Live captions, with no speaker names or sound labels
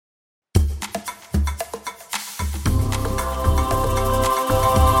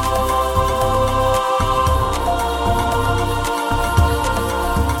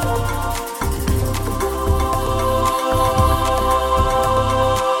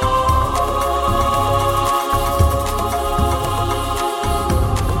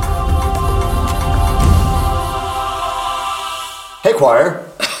choir.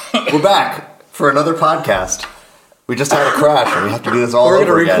 We're back for another podcast. We just had a crash, and we have to do this all over again.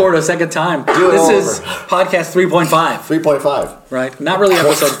 We're going to record a second time. This is podcast 3.5. 3.5. Right? Not really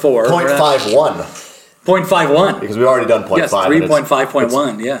episode 4. 0.51. 0.51. Because we've already done 0.5. Yes,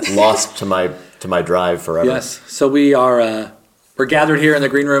 3.5.1, yes. Lost to my drive forever. Yes. So we're gathered here in the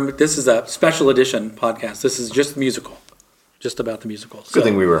green room. This is a special edition podcast. This is just musical. Just about the musical. Good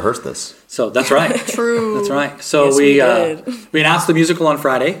thing we rehearsed this. So that's right. True. That's right. So yes, we announced the musical on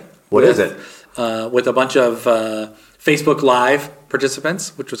Friday. What is it? With a bunch of Facebook Live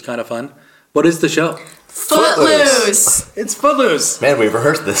participants, which was kind of fun. What is the show? Footloose. It's Footloose. Man, we've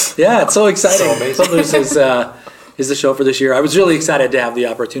rehearsed this. Yeah, it's so exciting. So amazing. Footloose is the show for this year. I was really excited to have the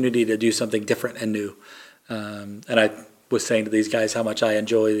opportunity to do something different and new. And I was saying to these guys how much I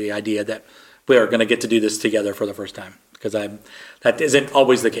enjoy the idea that we are going to get to do this together for the first time. Because that isn't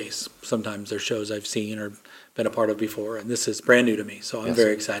always the case. Sometimes there's shows I've seen or been a part of before, and this is brand new to me, so I'm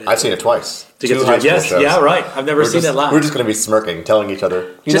very excited. I've seen it twice. To get to do it. Yes, shows. Yeah, right. I've never seen it live. We're just going to be smirking, telling each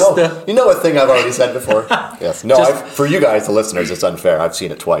other, you know a thing I've already said before? Yes. No, for you guys, the listeners, it's unfair. I've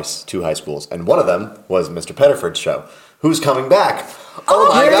seen it twice, 2 high schools, and one of them was Mr. Pettiford's show. Who's coming back? Oh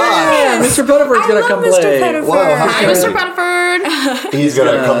my gosh! Mr. Pettiford's going to come play. Wow, Hi, Mr. Pettiford. He's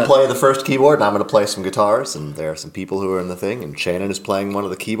going to come play the first keyboard, and I'm going to play some guitars, and there are some people who are in the thing, and Shannon is playing one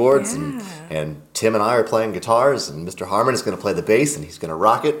of the keyboards, and Tim and I are playing guitars, and Mr. Harmon is going to play the bass, and he's going to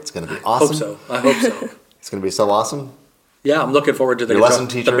rock it. It's going to be awesome. I hope so. It's going to be so awesome. Yeah, I'm looking forward to the lesson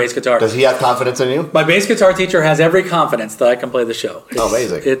teacher. The bass guitar. Does he have confidence in you? My bass guitar teacher has every confidence that I can play the show.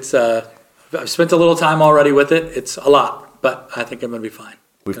 Amazing. I've spent a little time already with it. It's a lot, but I think I'm going to be fine.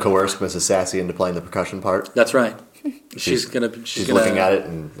 We've coerced Mrs. Sassy into playing the percussion part. That's right. She's looking at it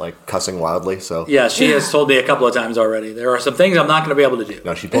and like cussing wildly. So yeah, she has told me a couple of times already. There are some things I'm not going to be able to do.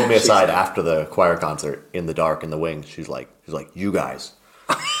 No, she pulled me aside after the choir concert in the dark in the wings. She's like, you guys.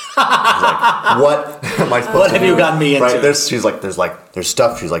 She's like, what am I supposed to do? What have you gotten me into? Right, there's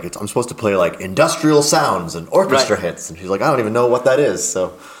stuff. She's like, I'm supposed to play like industrial sounds and orchestra hits, and she's like, I don't even know what that is.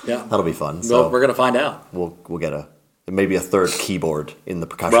 So yeah, that'll be fun. So we're going to find out. We'll get maybe a third keyboard in the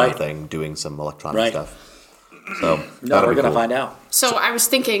percussion thing, doing some electronic stuff. So we're going to find out. So I was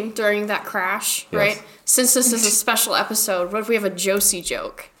thinking during that crash, right? Since this is a special episode, what if we have a Josie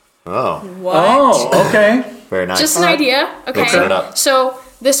joke? Oh. What? Oh, okay. Very nice. Just an idea. Okay. Set it up. So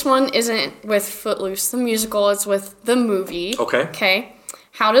this one isn't with Footloose, the musical. It's with the movie. Okay. Okay.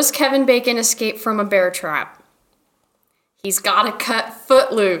 How does Kevin Bacon escape from a bear trap? He's got to cut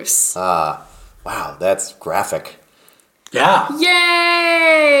Footloose. Wow, that's graphic. Yeah.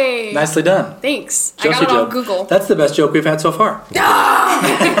 Yay! Nicely done. Thanks. Josie I got it on joke. Google. That's the best joke we've had so far.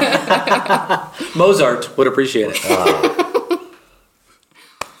 Mozart would appreciate it.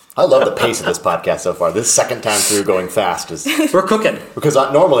 I love the pace of this podcast so far. This second time through going fast is... We're cooking. Because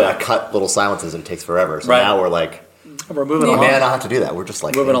normally I cut little silences and it takes forever. So now we're like... We're moving along. Man, I don't have to do that. We're just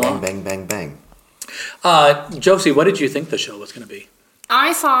like moving bang, along. Bang, bang, bang. Josie, what did you think the show was going to be?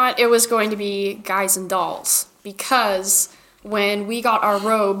 I thought it was going to be Guys and Dolls because when we got our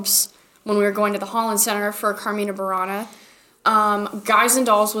robes when we were going to the Holland Center for Carmina Burana, Guys and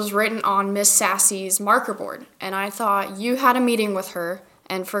Dolls was written on Miss Sassy's marker board, and I thought you had a meeting with her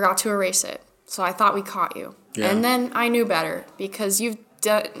and forgot to erase it. So I thought we caught you. Yeah. And then I knew better because you've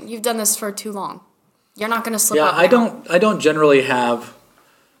done this for too long. You're not going to slip up. Yeah, I don't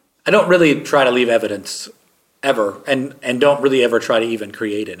really try to leave evidence ever, and don't really ever try to even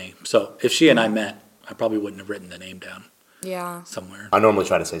create any. So if she and I met, I probably wouldn't have written the name down. Yeah. Somewhere. I normally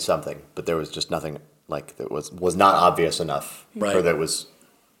try to say something, but there was just nothing like that was not obvious enough. Right. Or that was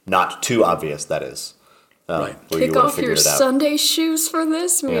not too obvious, that is. Right. Kick off your Sunday shoes for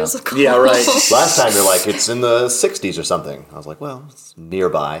this musical. Yeah, right. Last time you're like, it's in the 60s or something. I was like, well, it's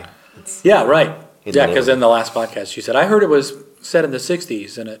nearby. Yeah, right. Yeah, because in the last podcast you said, I heard it was set in the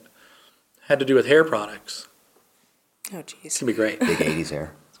 60s and it had to do with hair products. Oh, jeez. It's going to be great. Big 80s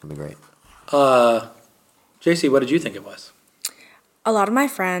hair. It's going to be great. JC, what did you think it was? A lot of my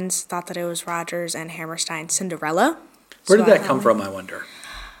friends thought that it was Rodgers and Hammerstein's Cinderella. Where did that come from, I wonder?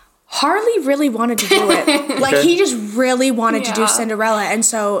 Harley really wanted to do it. Like, he just really wanted to do Cinderella. And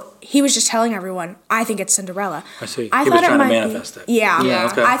so he was just telling everyone, I think it's Cinderella. I see. I he thought was trying it to might manifest it. Yeah.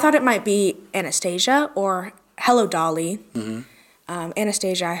 Okay. I thought it might be Anastasia or Hello, Dolly. Mm-hmm.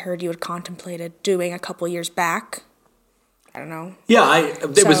 Anastasia, I heard you had contemplated doing a couple years back. I don't know. Yeah,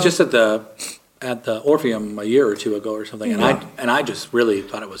 it was just at the Orpheum a year or two ago or something, and I just really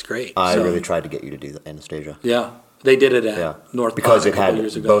thought it was great. I really tried to get you to do the Anastasia. Yeah, they did it at North because Pod it had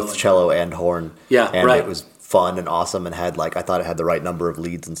years ago. both cello and horn. Yeah, and right. it was fun and awesome and had I thought it had the right number of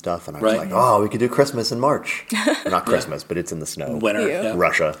leads and stuff. And I was like, oh, we could do Christmas in March. Not Christmas, but it's in the snow. Winter. Yeah.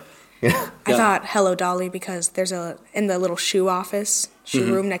 Russia. I thought Hello Dolly because there's in the little shoe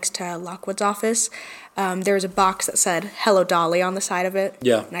room next to Lockwood's office, there was a box that said Hello Dolly on the side of it.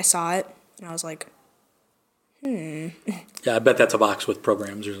 Yeah. And I saw it and I was like, Yeah, I bet that's a box with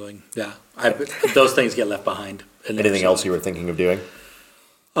programs or something. Yeah. Those things get left behind. Anything else you were thinking of doing?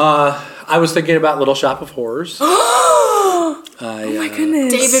 I was thinking about Little Shop of Horrors. oh my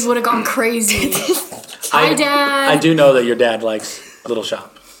goodness. David would have gone crazy. Hi, Dad. I do know that your dad likes Little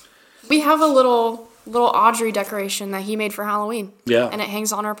Shop. We have a little Audrey decoration that he made for Halloween. Yeah. And it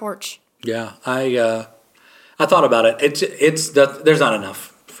hangs on our porch. Yeah, I thought about it. There's not enough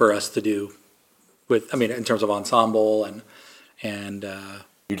for us to do in terms of ensemble and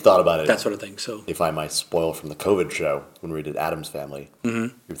You thought about it. that sort of thing. So If I might spoil from the COVID show, when we did Addams Family,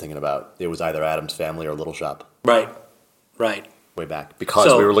 you were thinking about it was either Addams Family or Little Shop. right. Way back.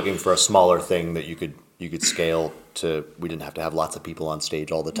 Because we were looking for a smaller thing that you could scale to, we didn't have to have lots of people on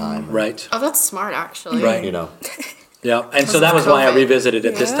stage all the time. Right. Oh, that's smart, actually. Right. Yeah, and so that was why I revisited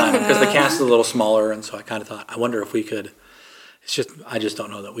it this time, because the cast is a little smaller, and so I kind of thought, I wonder if we could. I just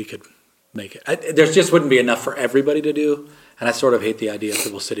don't know that we could make it. There just wouldn't be enough for everybody to do, and I sort of hate the idea of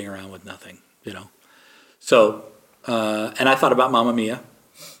people sitting around with nothing, So, and I thought about Mamma Mia,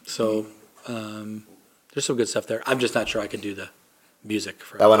 so there's some good stuff there. I'm just not sure I could do the music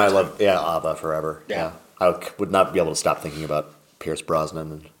for That one I love, ABBA forever. Yeah. I would not be able to stop thinking about Pierce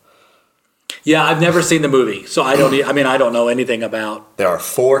Brosnan. And Yeah, I've never seen the movie, so I don't know anything about. there are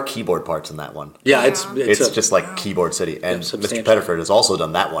 4 keyboard parts in that one. Yeah, It's just like Keyboard City, and Mr. substantial. Pettiford has also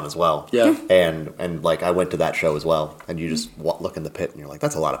done that one as well. Yeah. and I went to that show as well, and you just look in the pit and you're like,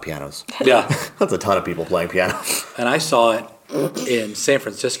 that's a lot of pianos. Yeah, That's a ton of people playing piano. and I saw it in San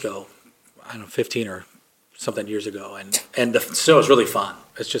Francisco, 15 or something years ago, and the show is really fun.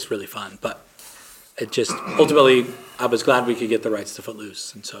 It's just really fun, but it just ultimately I was glad we could get the rights to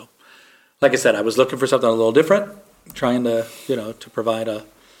Footloose, and so. Like I said, I was looking for something a little different, trying to, to provide a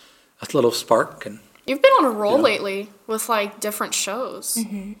little spark. And You've been on a roll lately with different shows.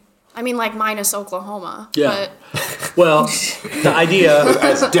 Mm-hmm. I mean, minus Oklahoma. Yeah. But, well, the idea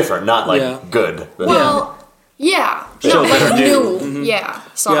As different, not good. But well, yeah. Shows that Not are new. new. Yeah.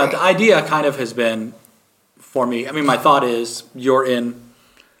 Sorry. Yeah, the idea kind of has been for me. I mean, my thought is you're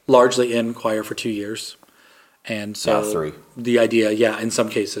largely in choir for 2 years, and so 3. The idea, in some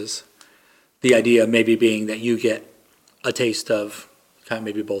cases. The idea maybe being that you get a taste of kind of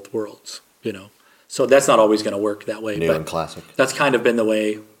maybe both worlds, So that's not always going to work that way. New and classic. That's kind of been the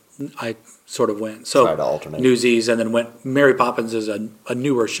way I sort of went. So Try to alternate. Newsies, and then Mary Poppins is a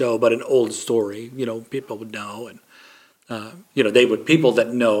newer show, but an old story. People would know, and people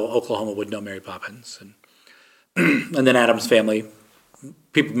that know Oklahoma would know Mary Poppins, and and then Addams Family.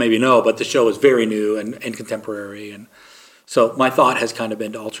 People maybe know, but the show is very new and contemporary, and so my thought has kind of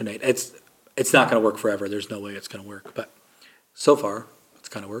been to alternate. It's not going to work forever. There's no way it's going to work. But so far, it's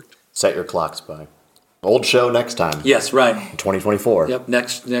kind of worked. Set your clocks by. Old show next time. Yes, right. 2024. Yep,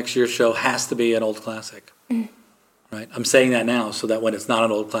 next year's show has to be an old classic. Right? I'm saying that now so that when it's not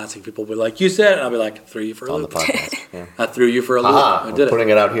an old classic, people will be like, you said it, and I'll be like, threw you for a On loop. the podcast. Yeah. I threw you for a loop. I did Putting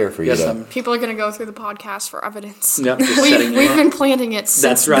it out here for you. Yes, to... People are going to go through the podcast for evidence. Yep, just setting We've you been up. planning it since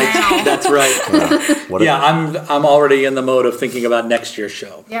That's right. now. That's right. I'm already in the mode of thinking about next year's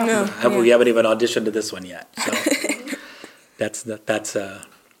show. Yeah. No. We haven't even auditioned to this one yet. So that's a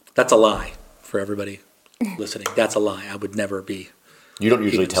lie for everybody listening. That's a lie. I would never be. You don't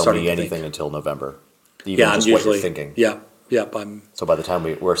usually tell starting me to anything think. until November. Even Yeah, I'm just usually what you're thinking. Yep. So by the time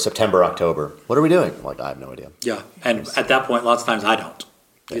we're September, October, what are we doing? I'm like, I have no idea. Yeah, and at that point, lots of times I don't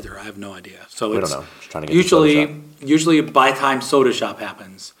either. I have no idea. So We it's don't know. Just trying to get to Soda Shop. usually by the time Soda Shop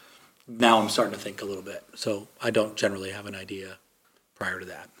happens, now I'm starting to think a little bit. So I don't generally have an idea prior to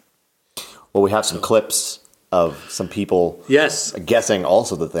that. Well, we have some clips of some people Yes. guessing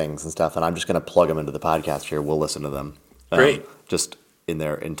also the things and stuff, and I'm just going to plug them into the podcast here. We'll listen to them. Great. Just in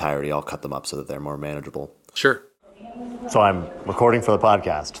their entirety. I'll cut them up so that they're more manageable. Sure. So I'm recording for the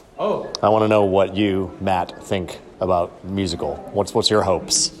podcast. Oh. I want to know what you, Matt, think about musical. What's your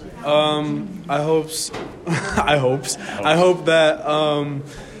hopes? I hope that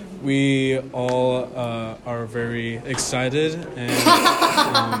we all are very excited,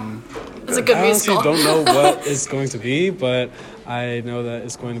 and It's a good I honestly musical. don't know what it's going to be, but I know that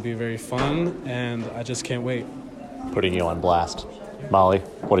it's going to be very fun, and I just can't wait. Putting you on blast. Molly,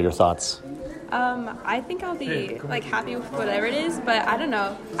 what are your thoughts? I think I'll be like happy with whatever it is, but I don't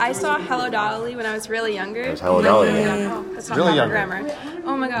know. I saw Hello Dolly when I was really younger. There's Hello Dolly. Oh, that's not Really proper younger. grammar.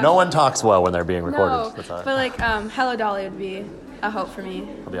 Oh my gosh. No one talks well when they're being recorded. No, That's all right. but like Hello Dolly would be a hope for me.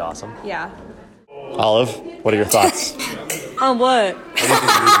 That'll be awesome. Yeah. Olive, what are your thoughts? On what?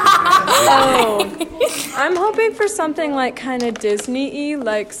 I'm hoping for something like kind of Disney-y,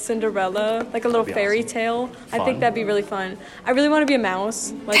 like Cinderella, like a little fairy tale. I think that'd be really fun. I really want to be a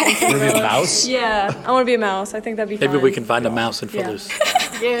mouse. Like in Cinderella. Be a mouse? Yeah, I want to be a mouse. I think that'd be fun. Maybe we can find a mouse in Footloose.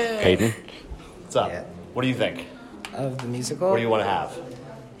 Yeah. Peyton? What's up? Yeah. What do you think? Of the musical? What do you want to have?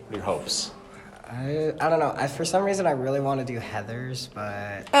 What are your hopes? I don't know. For some reason, I really want to do Heathers,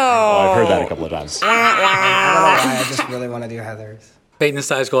 but Oh, I've heard that a couple of times. I don't know why. I just really want to do Heathers. Peyton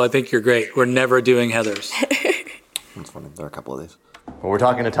High School, I think you're great. We're never doing Heathers. It's funny. There are a couple of these. Well, we're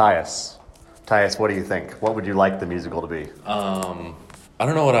talking to Tyus. Tyus, what do you think? What would you like the musical to be? I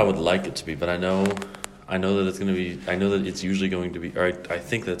don't know what I would like it to be, but I know that it's going to be. I know that it's usually going to be. Or I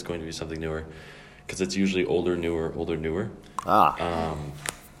think that it's going to be something newer, because it's usually older, newer.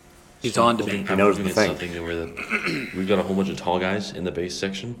 He's on to me. I'm knows hoping the it's thing. something newer that we've got a whole bunch of tall guys in the bass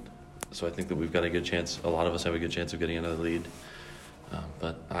section, so I think that we've got a good chance. A lot of us have a good chance of getting another lead,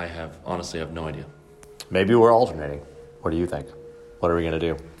 but I honestly have no idea. Maybe we're alternating. What do you think? What are we going to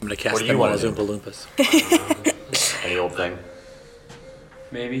do? I'm going to What cast do them you all wanna as do? Oompa Loompas. Any old thing?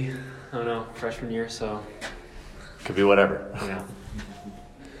 Maybe. I don't know. Freshman year, so Could be whatever. yeah.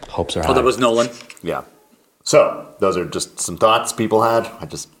 Hopes are high. Oh, that was Nolan. Yeah. So, those are just some thoughts people had. I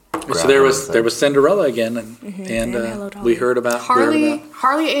just So there was Cinderella again, and Hello Dolly. we heard about Harley,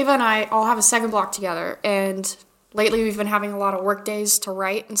 Ava, and I all have a second block together, and lately we've been having a lot of work days to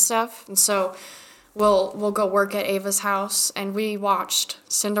write and stuff, and so we'll go work at Ava's house, and we watched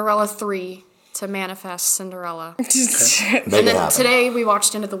Cinderella 3 to manifest Cinderella. Make And it then happen. today we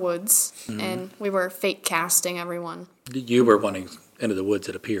watched Into the Woods, and we were fake casting everyone. You were wanting Into the Woods.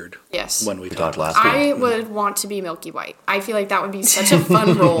 It appeared. Yes. When we talked talked last week. I would want to be Milky White. I feel like that would be such a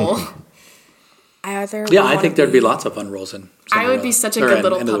fun role. Yeah, I think there'd be lots of fun roles in I would be such a good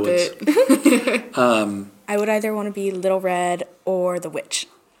little puppet. I would either want to be Little Red or the Witch.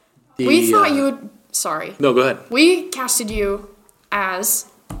 We thought you would. Sorry. No, go ahead. We casted you as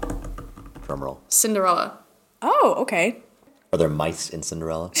Drum roll. Cinderella. Oh, okay. Are there mice in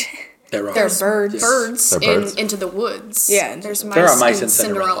Cinderella? There are. There's birds. Birds They're birds? in Into the Woods. Yeah. There's mice, There are mice in in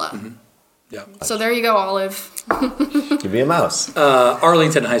Cinderella. Cinderella. Yeah. So there you go, Olive. Give me a mouse.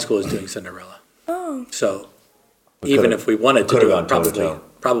 Arlington High School is doing Cinderella. Oh. So We even could've- if we wanted to could've do gone it, toe-to-toe.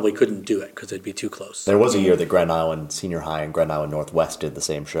 probably couldn't do it because it'd be too close. There was a year that Grand Island Senior High and Grand Island Northwest did the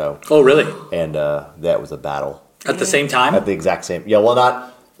same show, Oh, really? and that was a battle At the same time? at the exact same. Yeah, well, not.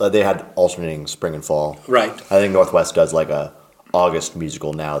 They had alternating spring and fall. Right. I think Northwest does like a August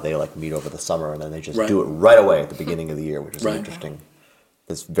musical now. They like meet over the summer and then they just Right. do it right away at the beginning of the year, which is Right. interesting.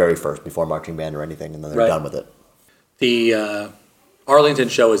 This very first before marching band or anything, and then they're Right. done with it. The Arlington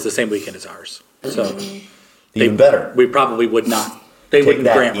show is the same weekend as ours. So Even better. we probably would not. They Take wouldn't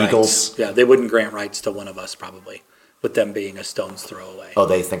that, grant Eagles. rights. Yeah, they wouldn't grant rights to one of us probably, with them being a stone's throw away. Oh,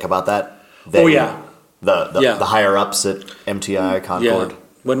 they think about that. Oh, yeah. The higher ups at MTI Concord. Yeah.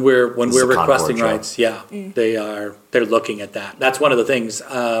 When we're This is a Concord requesting show. rights, yeah, they're looking at that. That's one of the things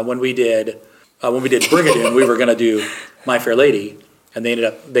when we did Brigadoon, we were going to do My Fair Lady, and they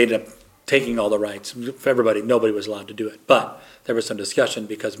ended up taking all the rights for everybody. Nobody was allowed to do it, but there was some discussion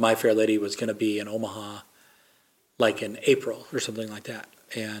because My Fair Lady was going to be in Omaha, like in April or something like that,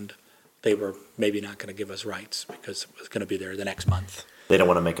 and they were maybe not going to give us rights because it was going to be there the next month. They don't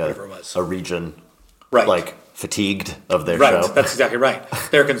want to make Whatever it was. a region Right. like fatigued of their Right, show. that's exactly right.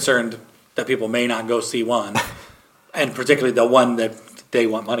 They're concerned that people may not go see one, and particularly the one that they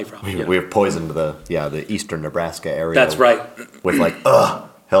want money from. you know. We've poisoned the eastern Nebraska area. That's right. With like,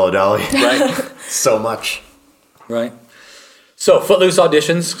 Hello Dolly. Right, So much. right. So Footloose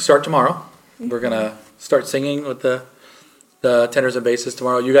auditions start tomorrow. We're gonna start singing with the tenors and basses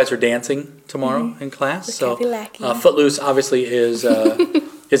tomorrow. You guys are dancing tomorrow in class. With So Kathy Lackey. Footloose obviously is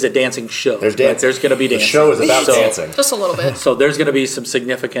a dancing show. There's right? dancing. There's gonna be The dancing. show is about So- dancing. Just a little bit. So there's going to be some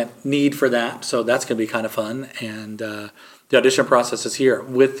significant need for that. So that's going to be kind of fun. And the audition process is here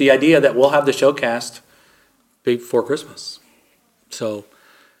with the idea that we'll have the show cast before Christmas. So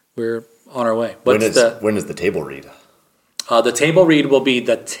we're on our way. When is the table read? The table read will be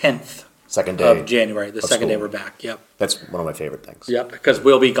the 10th Second day of January, the of second day school. we're back. Yep. That's one of my favorite things. Yep. Because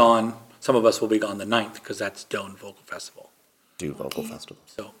we'll be gone. Some of us will be gone the 9th because that's Doane Vocal Festival. Do vocal festivals.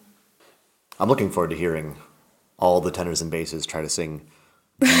 So I'm looking forward to hearing all the tenors and basses try to sing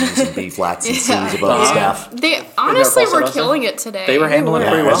and B flats and C's above the staff. They honestly were killing it today. They were handling it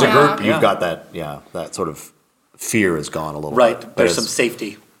pretty well. As a group, you've got that sort of fear is gone a little bit. Right. There's some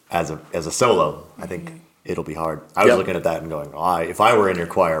safety. As a solo, I think it'll be hard. I was looking at that and going, if I were in your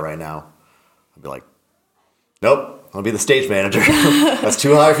choir right now, I'd be like, nope, I'll be the stage manager. That's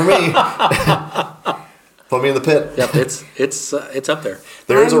too high for me. Put me in the pit. Yep, it's up there.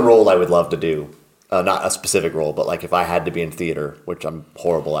 There is a role I would love to do. Not a specific role, but like if I had to be in theater, which I'm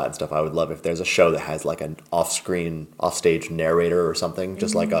horrible at and stuff, I would love if there's a show that has like an offstage narrator or something,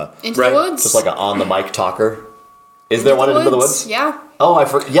 just like a Into the Woods, just like an on the mic talker. Is there one in Into the Woods? Yeah. Oh,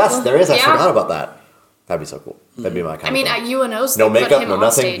 yes, there is. I forgot about that. That'd be so cool. That'd be my kind of thing. at UNO's, no makeup, no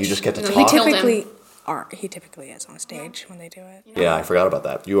nothing. You just get to talk. He typically is on stage when they do it. Yeah, I forgot about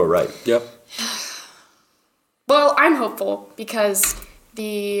that. You were right. Yep. Well, I'm hopeful because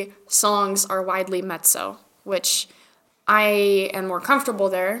the songs are widely mezzo, which I am more comfortable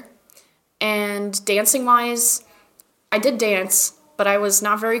there. And dancing-wise, I did dance, but I was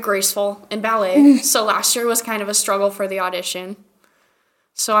not very graceful in ballet. So last year was kind of a struggle for the audition.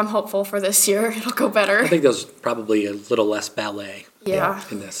 So I'm hopeful for this year it'll go better. I think there's probably a little less ballet Yeah.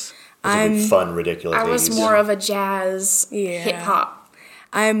 in this. It'll be fun, ridiculous. I was more of a jazz, hip-hop.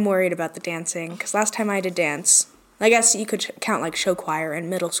 I'm worried about the dancing, because last time I did dance, I guess you could count like show choir in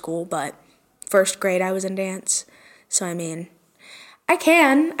middle school, but first grade I was in dance. So, I mean, I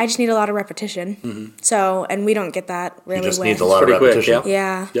just need a lot of repetition. Mm-hmm. So, and we don't get that really You just with. need a lot of repetition.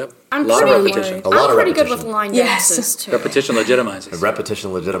 Yeah. Yep. I'm a lot pretty, of repetition. I'm pretty good with line dances, too. Repetition legitimizes.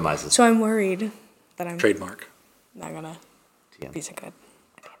 Repetition legitimizes. So I'm worried that I'm trademark. Not going to be so good.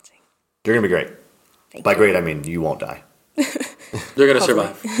 You're going to be great. By great, I mean you won't die. You're going to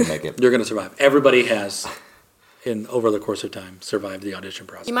survive. You make it. You're going to survive. Everybody has, over the course of time, survived the audition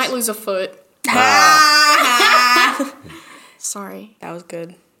process. You might lose a foot. Sorry. That was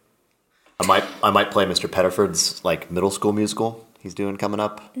good. I might play Mr. Pettiford's like middle school musical he's doing coming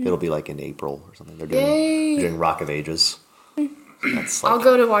up. It'll be like in April or something. They're doing Rock of Ages. That's I'll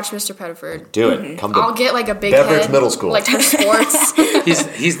go to watch Mr. Pettiford. Do it. Come to I'll get like a big Beveridge head, Middle School. like for sports.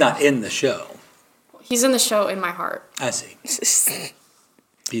 He's not in the show. He's in the show in my heart. I see.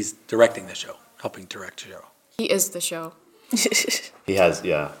 He's directing the show, helping direct the show. He is the show. He has,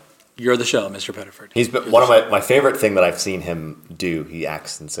 yeah. You're the show, Mr. Pettiford. He's been, one of my favorite thing that I've seen him do. He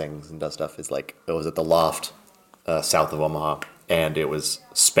acts and sings and does stuff. Is like it was at the Loft, south of Omaha, and it was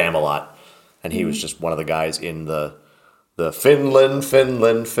Spam-A-Lot, and he was just one of the guys in the Finland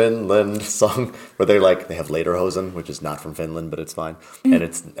song where they have Lederhosen, which is not from Finland, but it's fine,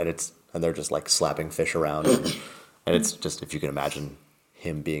 and they're just like slapping fish around, and it's just, if you can imagine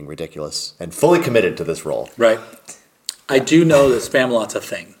him being ridiculous and fully committed to this role. Right. I do know that Spam-A-Lot's a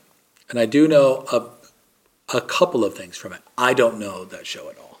thing, and I do know a couple of things from it. I don't know that show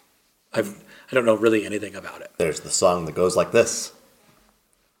at all. I don't know really anything about it. There's the song that goes like this.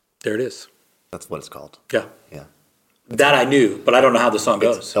 There it is. That's what it's called. Yeah. Yeah. That I knew, but I don't know how the song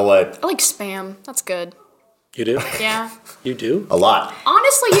goes. So what? I like Spam. That's good. You do? Yeah. You do? A lot.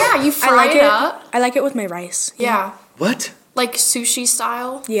 Honestly, yeah. You fry it up. I like it with my rice. Yeah. What? Like sushi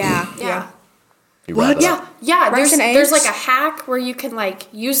style. Yeah. Yeah. What? Yeah. Yeah. Rice and There's eggs? like a hack where you can like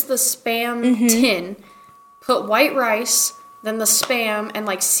use the Spam tin, put white rice, then the Spam, and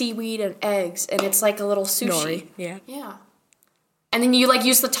like seaweed and eggs, and it's like a little sushi. Nori. Yeah. Yeah. And then you like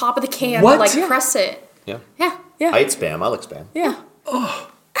use the top of the can What? to like Yeah. press it. Yeah. Yeah. Yeah. I eat Spam. I like Spam. Yeah.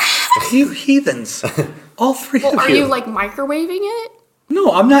 You heathens. All three Well, of are you. you like microwaving it?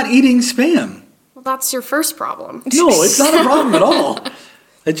 No, I'm not eating Spam. Well, that's your first problem. No, it's not a problem at all.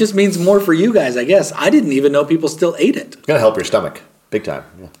 It just means more for you guys, I guess. I didn't even know people still ate it. It's gonna help your stomach, big time.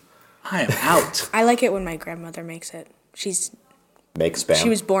 Yeah. I am out. I like it when my grandmother makes it. Make Spam. She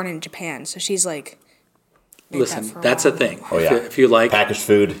was born in Japan, so she's like. made that Listen, for a that's while. a thing. Oh yeah. If you like, packaged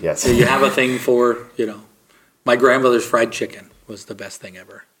food, yes. you have a thing for, my grandmother's fried chicken was the best thing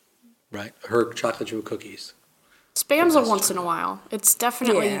ever, right? Her chocolate chip cookies. Spam's a once in a while. It's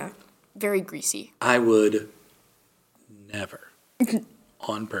definitely Yeah. very greasy. I would never,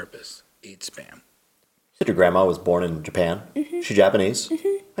 on purpose, eat Spam. You said your grandma was born in Japan. She's Japanese. I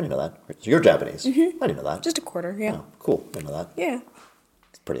didn't know that. So you're Japanese. I didn't know that. Just a quarter, yeah. Oh, cool. Didn't know that. Yeah.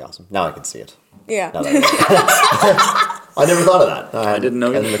 It's pretty awesome. Now I can see it. Yeah. Now that I never thought of that. I didn't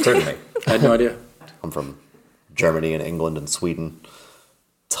know It either. hadn't occurred to me. I had no idea. I'm from Germany and England and Sweden.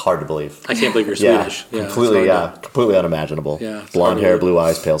 It's hard to believe. I can't believe you're Yeah, Swedish. Yeah, it's completely. hard Yeah, completely unimaginable. Yeah, it's blonde hard to hair, believe. blue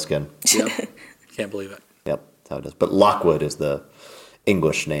eyes, pale skin. Yep. Can't believe it. Yep, that's how it is. But Lockwood is the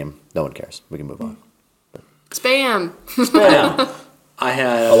English name. No one cares. We can move on. Spam. Yeah, I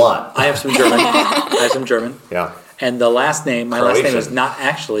had a lot. I have some German. I have some German. Yeah. And the last name, my last name is not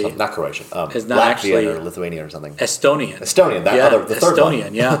actually... Not Croatian. Is not Latvian actually... or Lithuanian or something. Estonian. Estonian, the third one.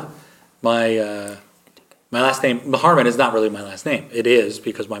 Estonian, yeah. My last name, Harmon, is not really my last name. It is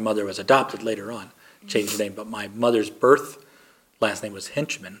because my mother was adopted later on, changed the name. But my mother's birth last name was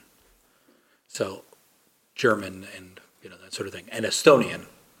Henchman. So German and that sort of thing. And Estonian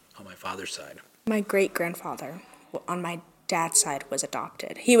on my father's side. My great-grandfather on my dad's side was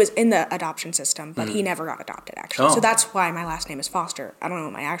adopted. He was in the adoption system, but he never got adopted, actually. Oh. So that's why my last name is Foster. I don't know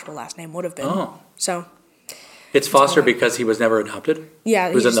what my actual last name would have been. Oh. So... It's Foster because he was never adopted? Yeah.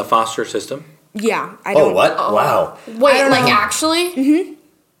 He was in the foster system? Yeah. What? Wow. Wait, like actually? Mm-hmm.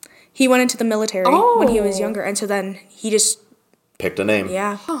 He went into the military when he was younger, and so then he just... Picked a name.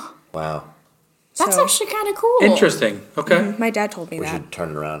 Yeah. Wow. That's actually kind of cool. Interesting. Okay. My dad told me We that. should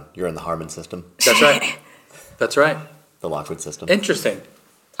turn it around. You're in the Harmon system. That's right. That's right. The Lockwood system. Interesting.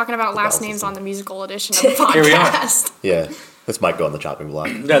 Talking about last names on the musical edition of the podcast. Here we are. Yeah. This might go on the chopping block.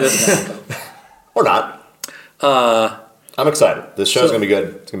 No, this is Or not. I'm excited. This show's going to be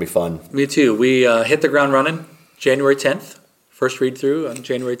good. It's going to be fun. Me too. We hit the ground running January 10th. First read through on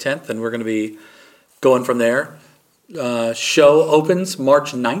January 10th, and we're going to be going from there. Show opens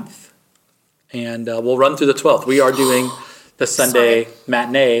March 9th, and we'll run through the 12th. We are doing the Sunday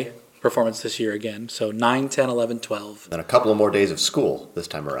matinee performance this year again. So 9, 10, 11, 12. And a couple of more days of school this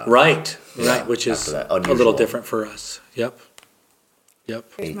time around. Right, Yeah, right, which is after that, a little unusual. different for us. Yep.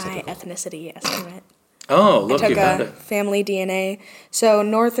 Here's my ethnicity estimate. Oh, look, I you took found a it. family DNA. So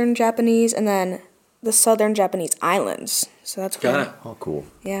Northern Japanese and then the Southern Japanese islands. So that's Got where... it. Oh, cool.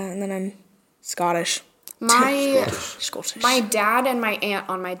 Yeah, and then I'm Scottish. My dad and my aunt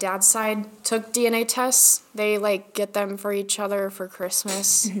on my dad's side took DNA tests. They get them for each other for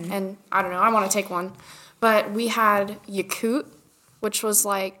Christmas, and I don't know. I want to take one, but we had Yakut, which was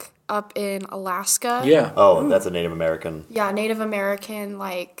up in Alaska. Yeah. Oh, that's a Native American Yeah, Native American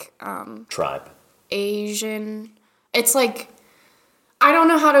tribe. Asian. It's I don't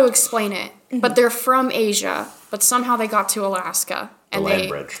know how to explain it, but they're from Asia, but somehow they got to Alaska and The land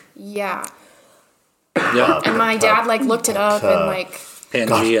bridge. Yeah. Yeah. And my dad looked it up and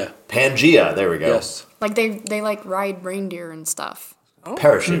Pangea. Pangea. There we go. Yes. they ride reindeer and stuff. Oh.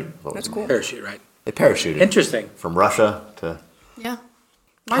 Parachute. That's cool. Parachute, right. They parachuted. Interesting. From Russia to... Yeah.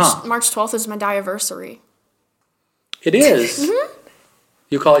 March 12th is my diaversary. It is.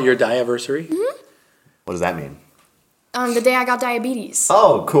 You call it your diaversary? What does that mean? The day I got diabetes.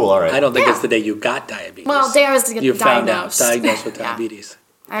 Oh, cool. All right. I don't think it's the day you got diabetes. Well, the day I was You found out, diagnosed. diagnosed with Yeah. diabetes.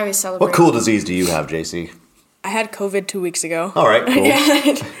 I always celebrate. What cool disease do you have, JC? I had COVID 2 weeks ago. All right, cool.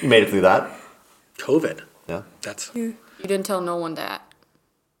 You made it through that? COVID. Yeah. That's... You didn't tell no one that.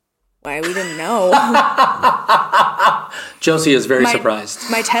 Why, we didn't know. Josie is very surprised.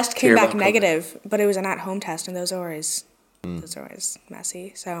 My test to came hear back about COVID. negative, but it was an at-home test, and those are always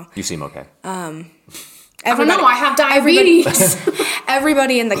messy. So You seem okay. I don't know. I have diabetes.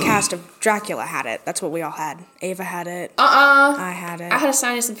 everybody in the cast of Dracula had it. That's what we all had. Ava had it. I had it. I had a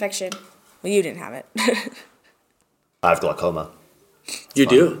sinus infection. Well, you didn't have it. I have glaucoma. You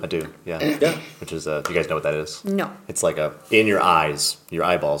do? I do, yeah. Yeah. Which is, do you guys know what that is? No. It's in your eyes, your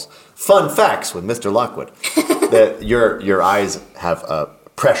eyeballs. Fun facts with Mr. Lockwood. That your eyes have a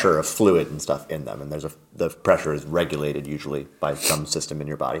pressure of fluid and stuff in them, and the pressure is regulated usually by some system in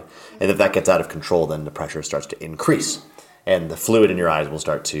your body. And if that gets out of control, then the pressure starts to increase. And the fluid in your eyes will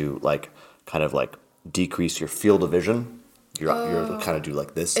start to decrease your field of vision. You're kind of do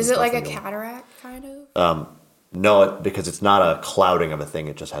like this. Is it like a cataract, kind of? No, because it's not a clouding of a thing.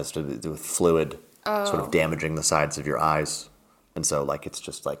 It just has to do with fluid sort of damaging the sides of your eyes. And so, it's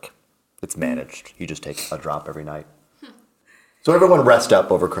just, it's managed. You just take a drop every night. So everyone rest up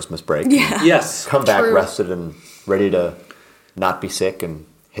over Christmas break. Yeah. Yes. Come back rested and ready to not be sick and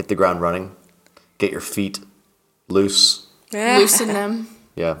hit the ground running. Get your feet loose. Loosen them.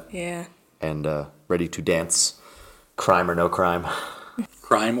 Yeah. Yeah. And ready to dance. Crime or no crime.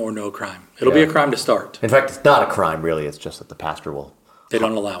 Crime or no crime. It'll be a crime to start. In fact, it's not a crime, really. It's just that the pastor will... They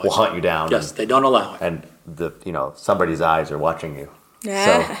don't allow it. Will hunt you down. Yes, they don't allow it. And somebody's eyes are watching you. Yeah.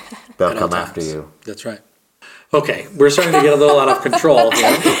 So they'll At all come after times. you. That's right. Okay, we're starting to get a little out of control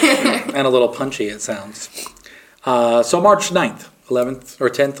here. And a little punchy, it sounds. So March 9th, 11th, or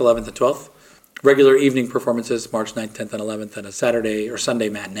 10th, 11th, and 12th. Regular evening performances, March 9th, 10th, and 11th, and a Saturday or Sunday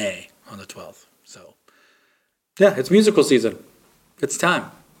matinee on the 12th. So, yeah, it's musical season. It's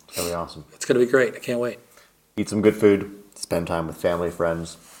time. It's going to be awesome. It's going to be great. I can't wait. Eat some good food. Spend time with family,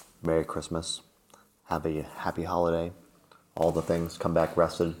 friends. Merry Christmas. Have a happy holiday. All the things. Come back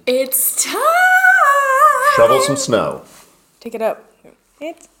rested. It's time. Shovel some snow. Take it up.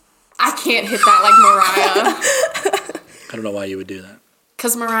 I can't hit that like Mariah. I don't know why you would do that.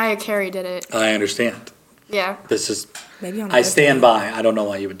 Because Mariah Carey did it. I understand. Yeah. This is. Maybe on I stand by. I don't know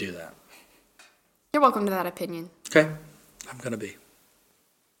why you would do that. You're welcome to that opinion. Okay. I'm going to be.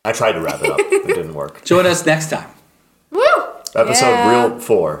 I tried to wrap it up. It didn't work. Join us next time. Woo! Episode real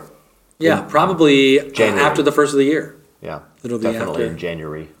 4. Yeah, probably January. after the first of the year. Yeah. It'll be definitely after. in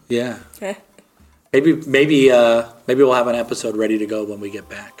January. Yeah. Maybe we'll have an episode ready to go when we get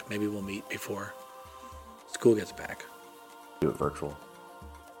back. Maybe we'll meet before school gets back. Do it virtual.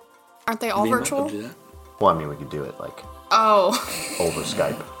 Aren't they all virtual? Do that. Well, I mean, we could do it like over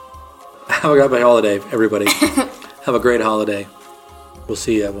Skype. Have a great holiday, everybody. Have a great holiday. We'll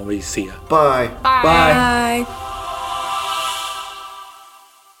see you when we see you. Bye. Bye. Bye. Bye.